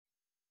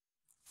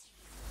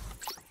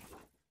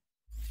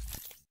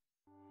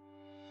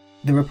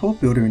The Report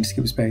Builder in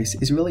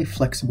Skillspace is a really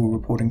flexible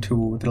reporting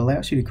tool that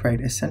allows you to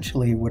create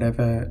essentially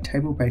whatever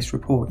table-based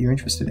report you're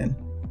interested in.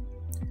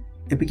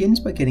 It begins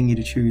by getting you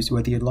to choose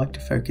whether you'd like to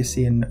focus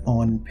in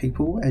on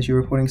people as your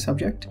reporting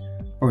subject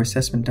or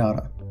assessment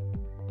data.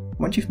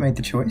 Once you've made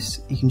the choice,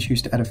 you can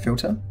choose to add a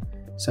filter.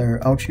 So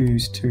I'll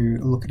choose to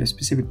look at a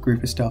specific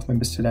group of staff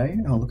members today.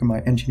 I'll look at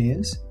my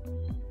engineers.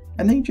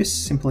 And then you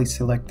just simply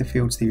select the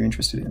fields that you're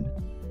interested in.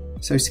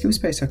 So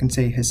Skillspace I can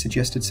see has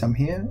suggested some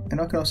here, and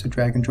I can also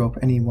drag and drop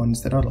any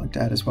ones that I'd like to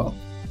add as well.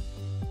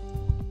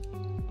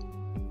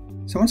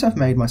 So once I've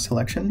made my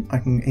selection, I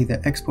can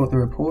either export the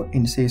report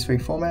in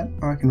CSV format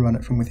or I can run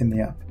it from within the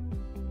app.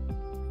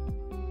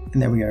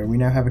 And there we go, we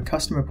now have a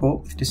custom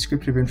report with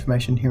descriptive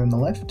information here on the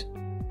left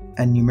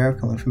and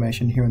numerical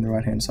information here on the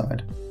right hand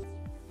side.